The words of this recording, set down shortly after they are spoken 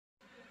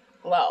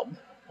Hello,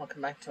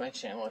 welcome back to my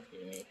channel. If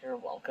you're new here,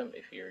 welcome.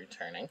 If you're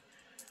returning,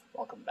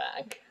 welcome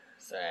back.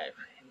 Sorry, I've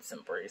had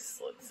some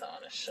bracelets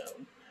on a show.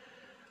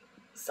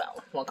 So,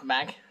 welcome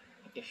back.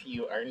 If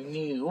you are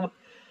new,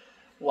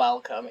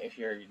 welcome. If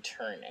you're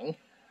returning,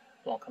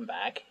 welcome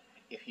back.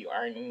 If you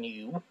are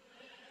new,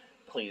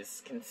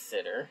 please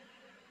consider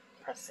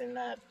pressing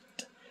that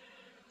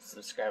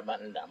subscribe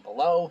button down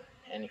below.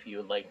 And if you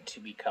would like to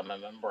become a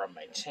member of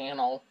my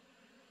channel,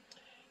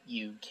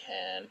 you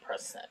can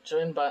press that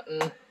join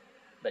button,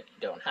 but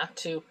you don't have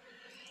to.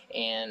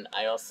 And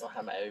I also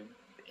have my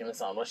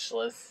Amazon wish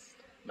list,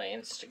 my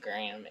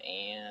Instagram,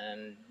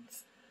 and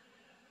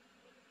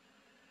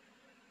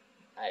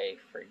I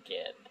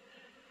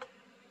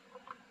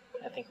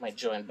think my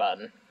join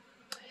button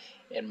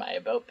and my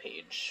about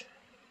page.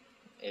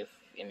 If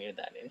any of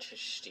that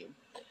interests you,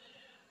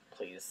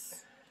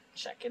 please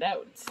check it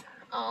out.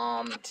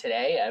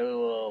 Today I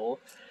will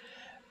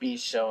be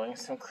showing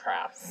some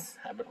crafts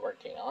I've been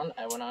working on.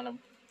 I went on a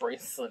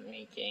bracelet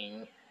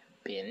making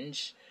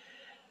binge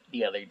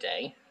the other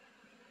day.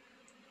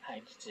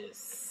 I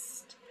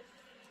just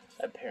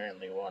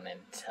apparently wanted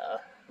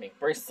to make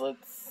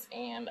bracelets,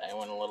 and I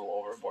went a little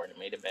overboard. I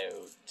made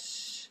about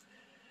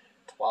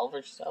 12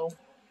 or so.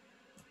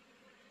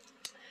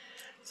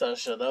 So I'll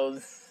show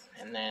those,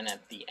 and then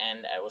at the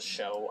end I will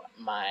show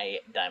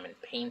my diamond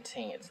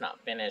painting. It's not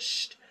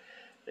finished.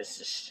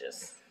 This is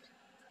just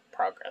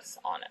progress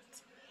on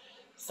it.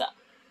 So,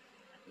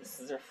 this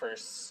is our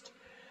first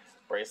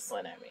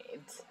bracelet I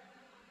made.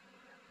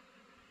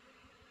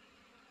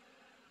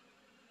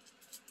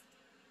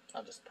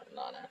 I'll just put it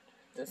on it.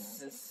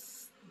 This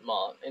is,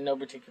 well, in no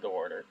particular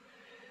order.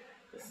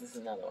 This is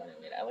another one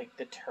I made. I like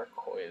the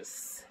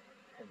turquoise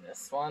in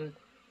this one,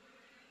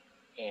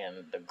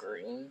 and the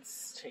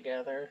greens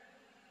together.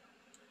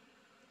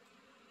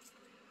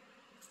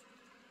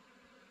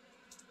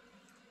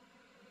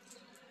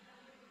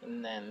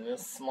 And then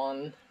this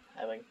one,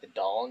 I like the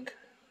dog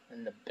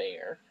and the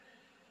bear,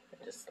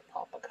 and just a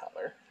pop of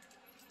color.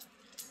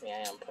 See,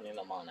 I am putting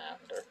them on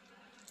after.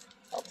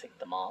 I'll take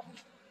them off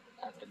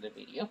after the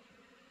video.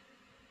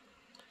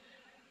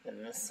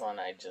 And this one,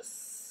 I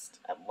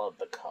love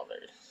the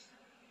colors.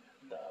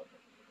 The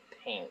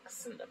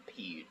pinks and the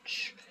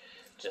peach.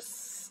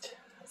 Just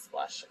a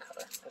splash of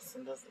color. This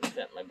one doesn't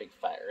fit my big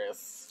fat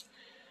wrist.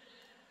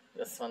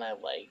 This one I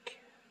like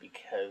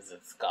because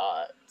it's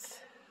got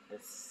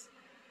this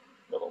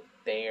little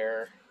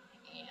bear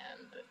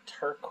and the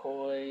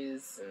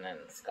turquoise, and then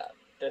it's got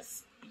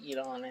this bead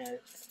on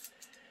it.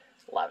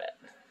 Love it.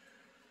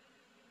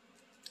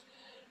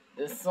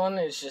 This one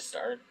is just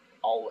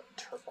all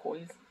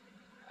turquoise.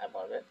 I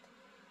love it.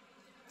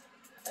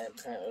 I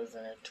apparently was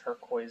in a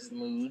turquoise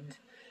mood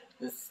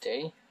this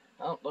day.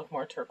 Oh, look,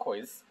 more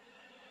turquoise.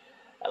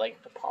 I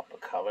like the pop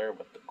of color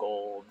with the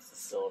golds, the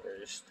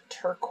silvers, the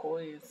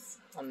turquoise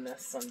on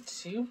this one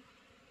too.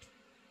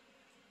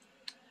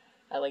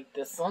 I like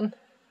this one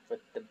with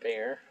the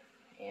bear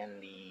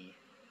and the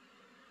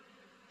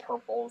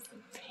purples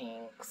and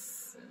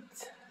pinks and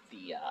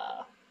the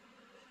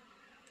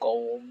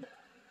gold.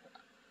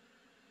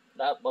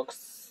 That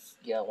looks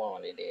yellow,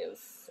 and it is.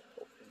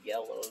 So,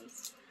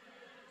 yellows.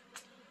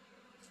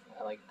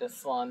 I like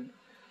this one.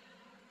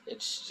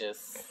 It's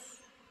just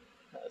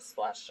a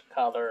splash of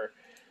color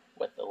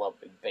with the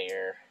lovely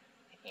bear.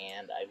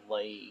 And I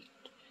like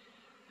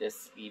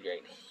this bead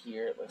right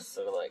here. It looks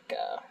sort of like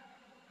a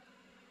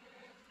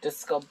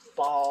disco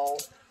ball.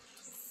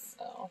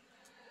 So,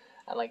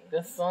 I like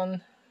this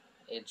one.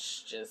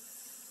 It's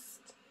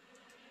just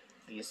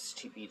these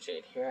two beads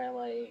right here I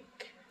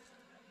like.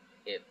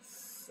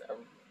 It's a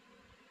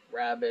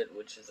rabbit,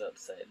 which is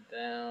upside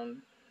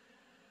down.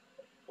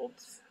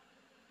 Oops.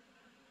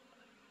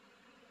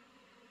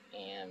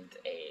 And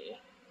a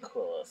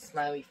cool little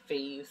smiley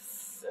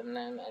face. And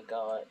then I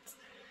got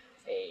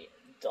a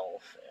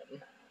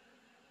dolphin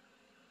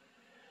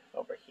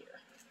over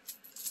here.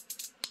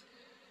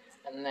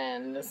 And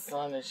then this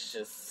one is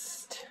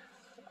just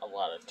a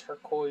lot of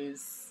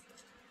turquoise.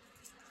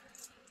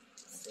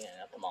 See, I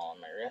got them all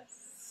on my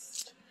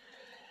wrist.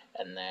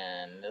 And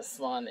then this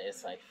one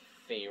is my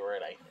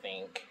favorite, I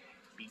think,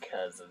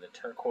 because of the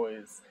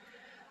turquoise.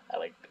 I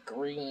like the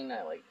green,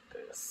 I like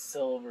the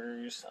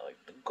silvers, I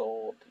like the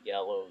gold, the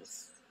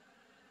yellows,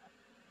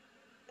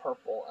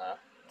 purple.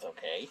 It's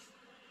okay.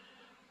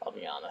 I'll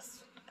be honest,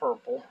 the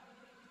purple.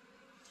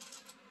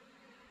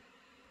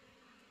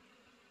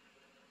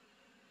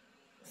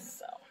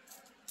 So,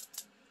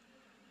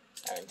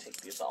 I'm going to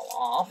take these all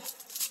off.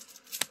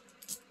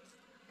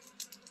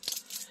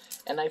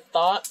 And I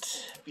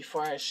thought,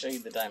 before I show you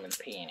the diamond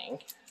painting,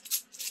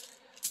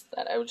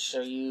 that I would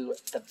show you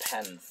the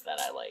pens that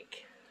I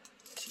like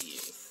to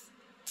use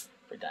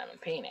for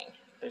diamond painting.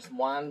 There's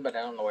one, but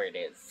I don't know where it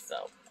is,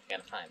 so I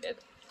gotta find it.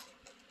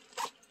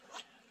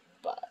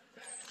 But,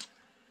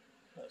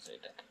 those are a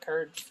deck of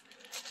cards.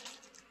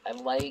 I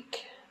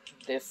like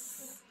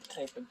this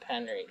type of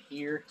pen right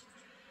here.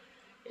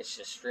 It's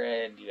just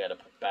red. You gotta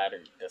put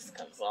battery, this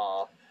comes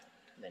off,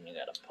 and then you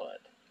gotta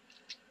put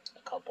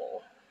a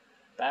couple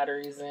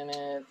batteries in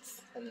it,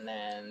 and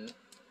then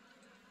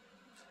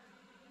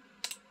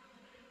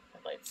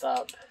it lights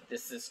up.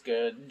 This is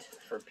good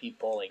for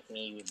people like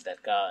me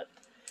that got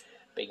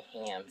big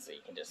hands, so you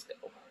can just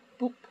go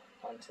boop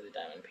onto the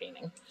diamond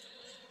painting.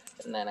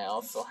 And then I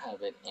also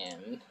have it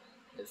in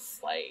this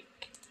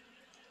like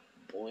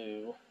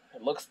blue.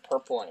 It looks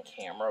purple on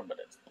camera, but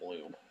it's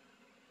blue.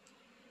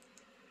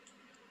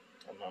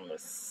 And then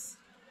this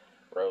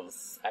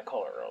rose, I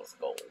call it rose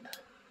gold.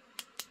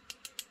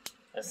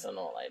 This one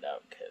won't light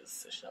up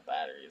because there's no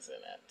batteries in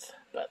it.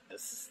 But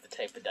this is the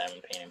type of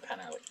diamond painting pen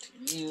I like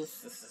to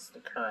use. This is the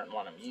current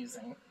one I'm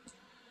using.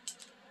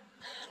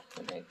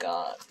 And I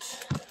got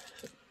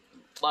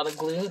a lot of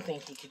glue.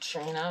 Thank you,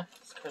 Katrina.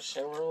 It's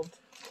Crochet World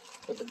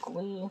for the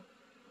glue.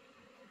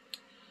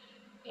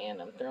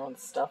 And I'm throwing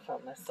stuff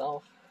at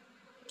myself.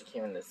 It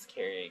came in this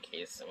carrier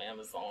case from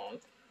Amazon.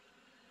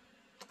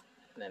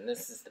 And then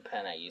this is the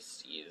pen I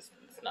used to use.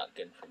 It's not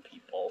good for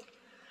people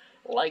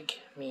like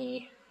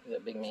me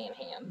with big man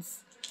hands.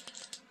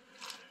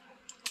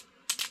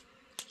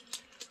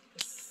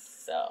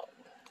 So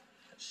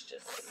let's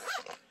just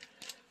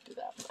do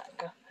that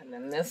back up. And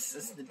then this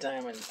is the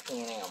diamond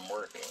painting I'm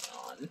working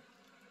on.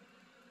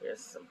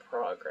 Here's some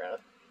progress.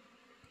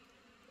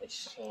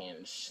 It's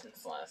changed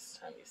since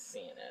last time you've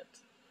seen it.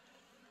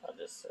 I'll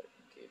just sort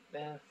of do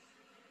that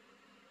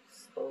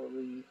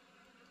slowly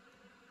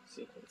so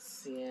you can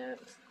see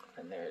it.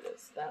 And there it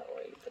is that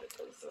way, but it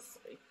goes this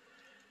way.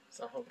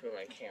 So I'm hoping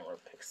my camera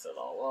picks it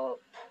all up.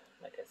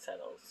 Like I said,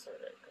 I'll sort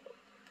of go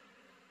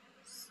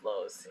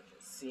slow so you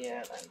can see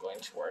it. I'm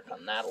going to work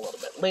on that a little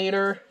bit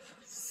later.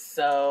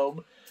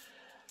 So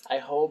I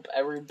hope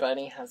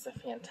everybody has a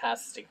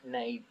fantastic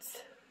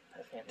night,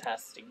 a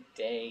fantastic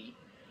day.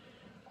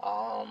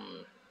 I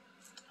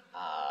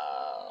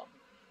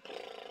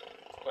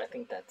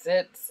think that's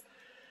it.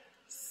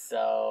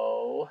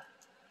 So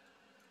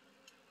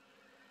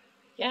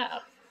yeah.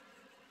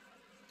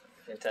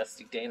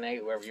 Fantastic day,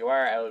 night, wherever you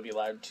are. I will be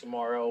live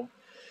tomorrow,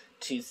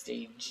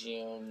 Tuesday,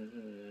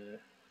 June,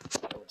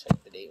 let me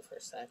check the date for a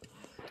sec,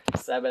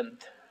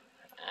 7th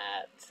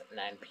at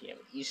 9 p.m.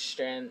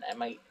 Eastern. I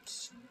might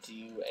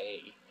do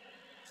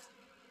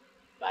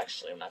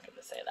actually, I'm not going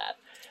to say that,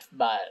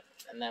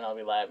 and then I'll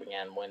be live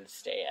again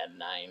Wednesday at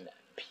 9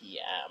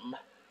 p.m.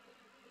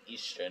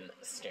 Eastern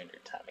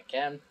Standard Time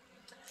again.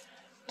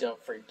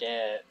 Don't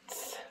forget,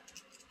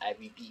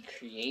 IVB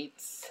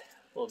Creates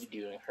will be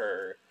doing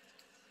her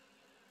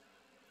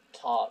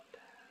top,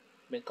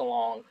 make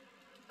along,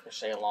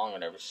 crochet along,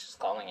 whatever she's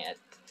calling it,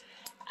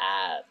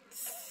 at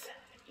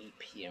 8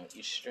 p.m.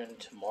 Eastern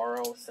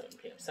tomorrow, 7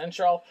 p.m.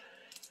 Central,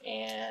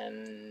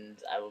 and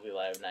I will be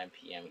live 9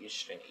 p.m.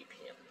 Eastern, 8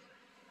 p.m.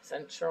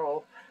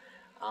 Central.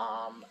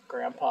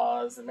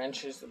 Grandpa's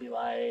Adventures will be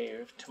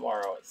live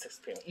tomorrow at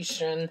 6 p.m.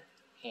 Eastern,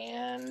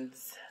 and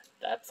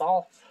that's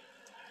all.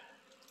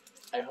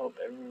 I hope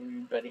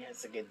everybody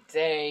has a good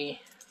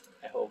day.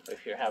 I hope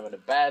if you're having a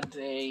bad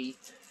day,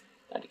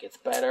 that it gets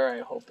better. I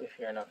hope if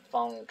you're in a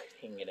funk,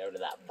 you can get out of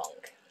that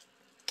funk.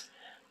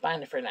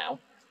 Bye for now.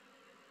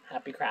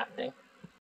 Happy crafting.